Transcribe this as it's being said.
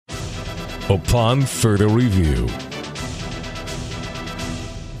Upon further review.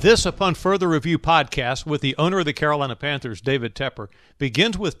 This Upon Further Review podcast with the owner of the Carolina Panthers, David Tepper,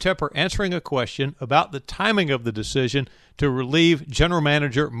 begins with Tepper answering a question about the timing of the decision to relieve General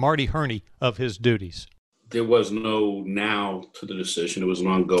Manager Marty Herney of his duties. There was no now to the decision. It was an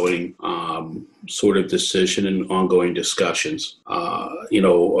ongoing sort of decision and ongoing discussions,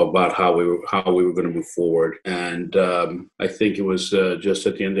 about how we were going to move forward. And I think it was just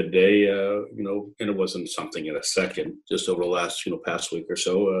at the end of the day, and it wasn't something in a second. Just over the last past week or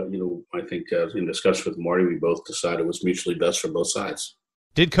so, I think in discussion with Marty, we both decided it was mutually best for both sides.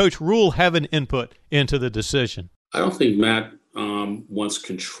 Did Coach Rule have an input into the decision? I don't think Matt wants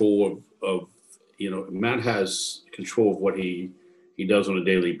control of Matt has control of what he does on a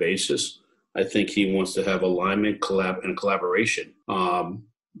daily basis. I think he wants to have alignment, and collaboration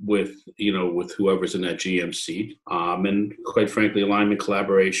with whoever's in that GM seat, and quite frankly, alignment,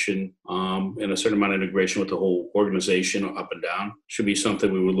 collaboration, and a certain amount of integration with the whole organization, up and down, should be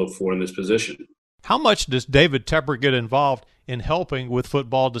something we would look for in this position. How much does David Tepper get involved in helping with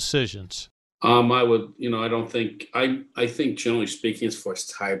football decisions? I think generally speaking, as far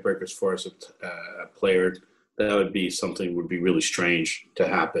as tiebreaker, as far as a player, that would be something would be really strange to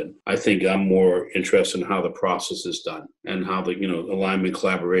happen. I think I'm more interested in how the process is done and how the, alignment,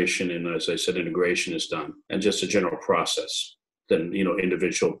 collaboration, and as I said, integration is done, and just a general process than,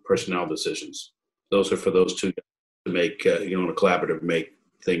 individual personnel decisions. Those are for those two to make, a collaborative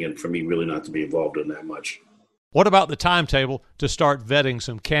thing, and for me really not to be involved in that much. What about the timetable to start vetting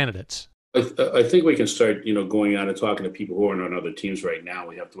some candidates? I think we can start, going out and talking to people who are on other teams right now.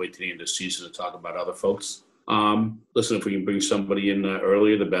 We have to wait to the end of the season to talk about other folks. Listen, if we can bring somebody in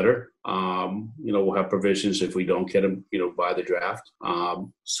earlier, the better. We'll have provisions if we don't get them, by the draft.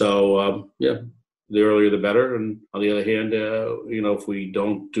 The earlier the better. And on the other hand, if we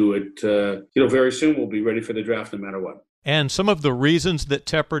don't do it, very soon, we'll be ready for the draft no matter what. And some of the reasons that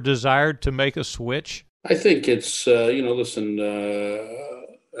Tepper desired to make a switch? I think it's,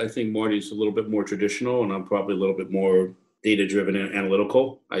 I think Marty's a little bit more traditional, and I'm probably a little bit more data-driven and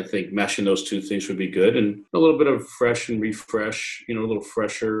analytical. I think meshing those two things would be good, and a little bit of fresh and refresh, a little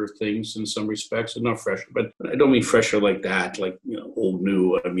fresher things in some respects. And not fresher, but I don't mean fresher like that, like, old,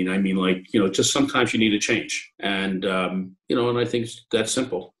 new. I mean like, just sometimes you need a change. And, and I think that's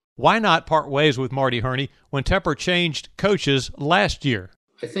simple. Why not part ways with Marty Herney when Tepper changed coaches last year?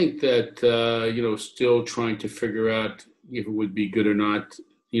 I think that, still trying to figure out if it would be good or not.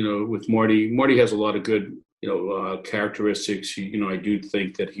 With Marty has a lot of good, characteristics. I do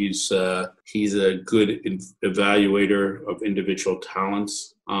think that he's a good evaluator of individual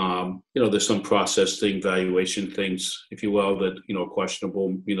talents. There's some process valuation things, if you will, that, are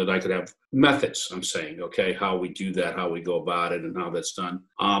questionable, that I could have methods, I'm saying, okay, how we do that, how we go about it, and how that's done.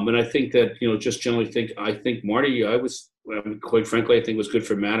 And I think that, just generally I think Marty, quite frankly, I think it was good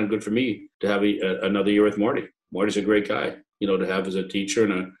for Matt and good for me to have another year with Marty. Marty's a great guy, to have as a teacher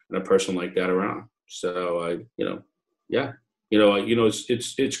and a person like that around. So,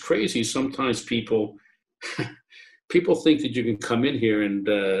 it's crazy. Sometimes people think that you can come in here and,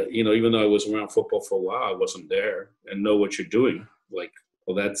 even though I was around football for a while, I wasn't there and know what you're doing. Like,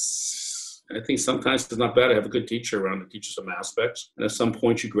 well, I think sometimes it's not bad to have a good teacher around to teach you some aspects. And at some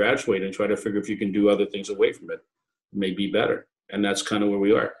point you graduate and try to figure if you can do other things away from it. It may be better. And that's kind of where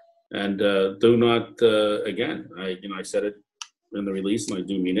we are. And do not, again, I said it in the release, and I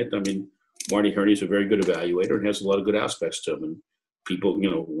do mean it. I mean, Marty Herney is a very good evaluator and has a lot of good aspects to him. And people,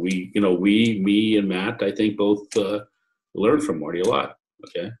 me and Matt, I think both learn from Marty a lot.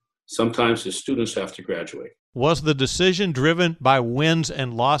 Okay. Sometimes the students have to graduate. Was the decision driven by wins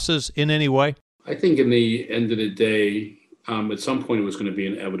and losses in any way? I think in the end of the day, at some point it was going to be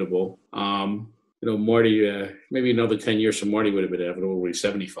inevitable. Marty, maybe another 10 years from Marty would have been inevitable when he's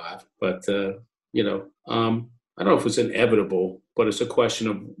 75. But, I don't know if it's inevitable, but it's a question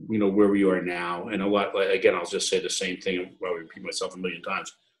of, where we are now. And a lot, again, I'll just say the same thing. I'll repeat myself a million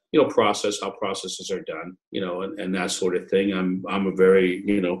times. Process, how processes are done, and that sort of thing. I'm a very,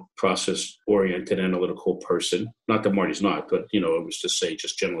 process-oriented, analytical person. Not that Marty's not, but, it was to say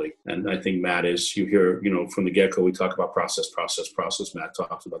just generally. And I think Matt is, you hear, from the get-go, we talk about process. Matt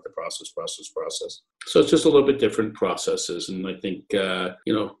talks about the process. So it's just a little bit different processes. And I think,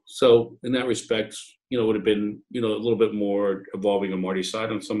 so in that respect, would have been, a little bit more evolving on Marty's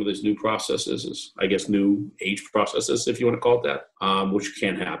side on some of these new processes, new age processes, if you want to call it that, which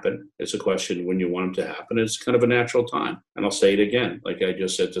can happen. It's a question when you want them to happen. It's kind of a natural time. And I'll say it again, like I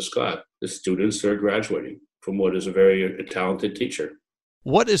just said to Scott, the students are graduating from what is a very talented teacher.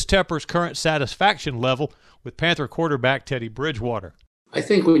 What is Tepper's current satisfaction level with Panther quarterback Teddy Bridgewater? I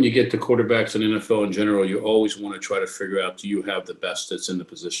think when you get to quarterbacks in NFL in general, you always want to try to figure out, do you have the best that's in the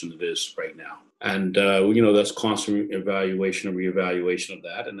position it is right now? And, that's constant evaluation and reevaluation of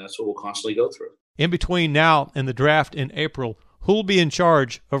that, and that's what we'll constantly go through. In between now and the draft in April, who'll be in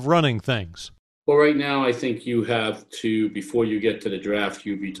charge of running things? Well, right now, I think you have to, before you get to the draft,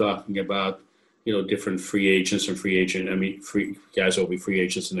 you'd be talking about, different free agents and free guys will be free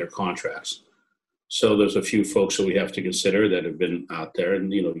agents in their contracts. So there's a few folks that we have to consider that have been out there,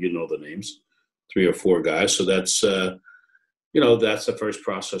 and you know the names, 3 or 4 guys. So that's that's the first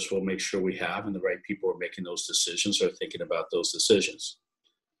process we'll make sure we have, and the right people are making those decisions or thinking about those decisions.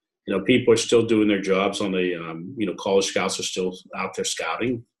 People are still doing their jobs on the college scouts are still out there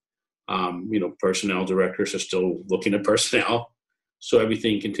scouting. Personnel directors are still looking at personnel. So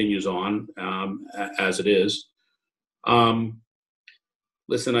everything continues on as it is.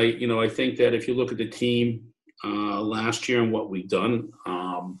 Listen, I think that if you look at the team last year and what we've done,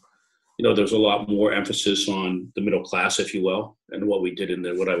 there's a lot more emphasis on the middle class, if you will, and what we did in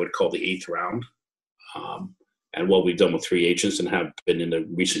what I would call the 8th round, and what we've done with free agents and have been in the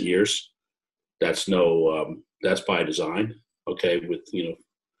recent years. That's by design. Okay, and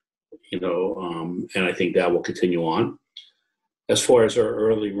I think that will continue on. As far as our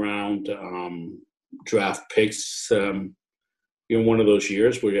early round draft picks, one of those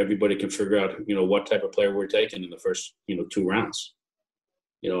years where everybody can figure out, what type of player we're taking in the first, 2 rounds,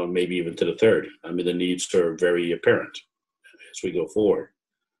 and maybe even to the 3rd. I mean, the needs are very apparent as we go forward.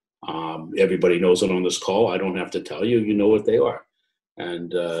 Everybody knows it on this call. I don't have to tell you, you know what they are.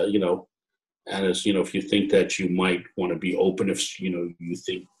 And, and as, if you think that you might want to be open, if, you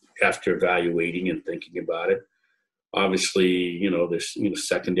think after evaluating and thinking about it, obviously, there's,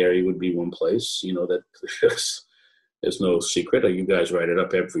 secondary would be one place, that there's no secret. You guys write it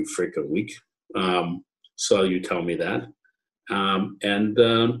up every freaking week. So you tell me that.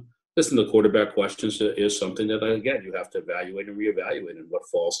 Listen, the quarterback questions is something that, again, you have to evaluate and reevaluate, and what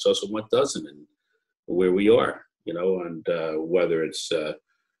falls to us and what doesn't, and where we are, and whether it's,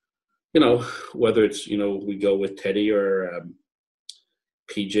 we go with Teddy or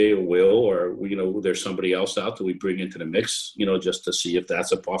PJ or Will, or, there's somebody else out that we bring into the mix, just to see if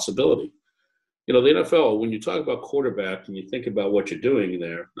that's a possibility. The NFL, when you talk about quarterback and you think about what you're doing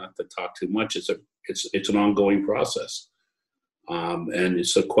there, not to talk too much, it's an ongoing process. And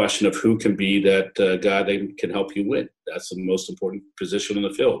it's a question of who can be that guy that can help you win. That's the most important position in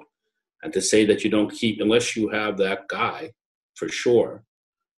the field. And to say that you don't keep, unless you have that guy for sure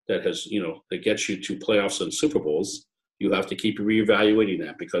that has, that gets you to playoffs and Super Bowls, you have to keep reevaluating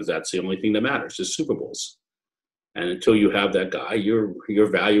that, because that's the only thing that matters is Super Bowls. And until you have that guy, you're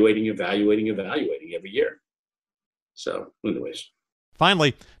evaluating every year. So, anyways.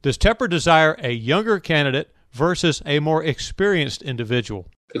 Finally, does Tepper desire a younger candidate versus a more experienced individual?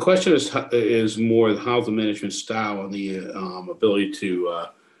 The question is more how the management style and the ability to,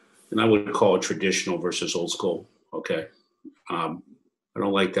 and I would call it traditional versus old school. Okay, I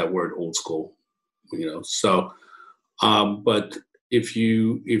don't like that word old school. So, but if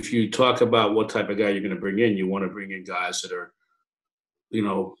you talk about what type of guy you're going to bring in, you want to bring in guys that are,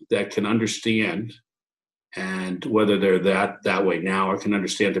 that can understand, and whether they're that way now or can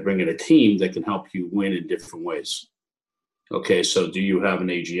understand to bring in a team that can help you win in different ways. Okay, so do you have an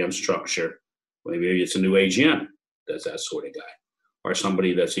AGM structure? Maybe it's a new AGM that's that sort of guy, or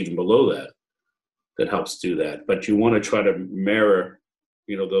somebody that's even below that helps do that. But you want to try to mirror,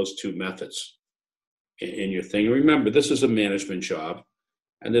 those 2 methods in your thing. And remember, this is a management job,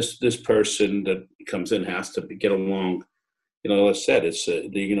 and this person that comes in has to get along. As I said, it's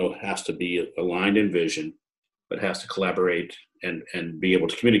has to be aligned in vision, but has to collaborate and be able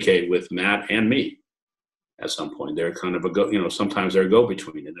to communicate with Matt and me. At some point, they're kind of sometimes they're a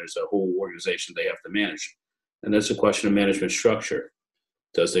go-between, and there's a whole organization they have to manage, and that's a question of management structure.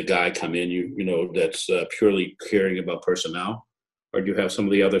 Does the guy come in, that's purely caring about personnel? Or do you have some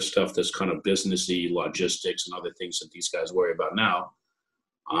of the other stuff that's kind of businessy, logistics, and other things that these guys worry about now?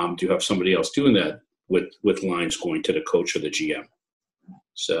 Do you have somebody else doing that with lines going to the coach or the GM?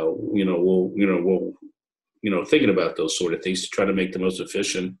 So we'll thinking about those sort of things to try to make the most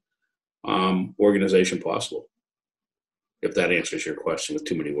efficient organization possible. If that answers your question with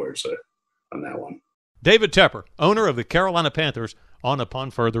too many words on that one. David Tepper, owner of the Carolina Panthers, on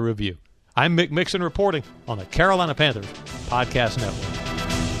Upon Further Review. I'm Mick Mixon reporting on the Carolina Panthers Podcast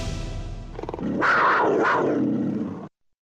Network.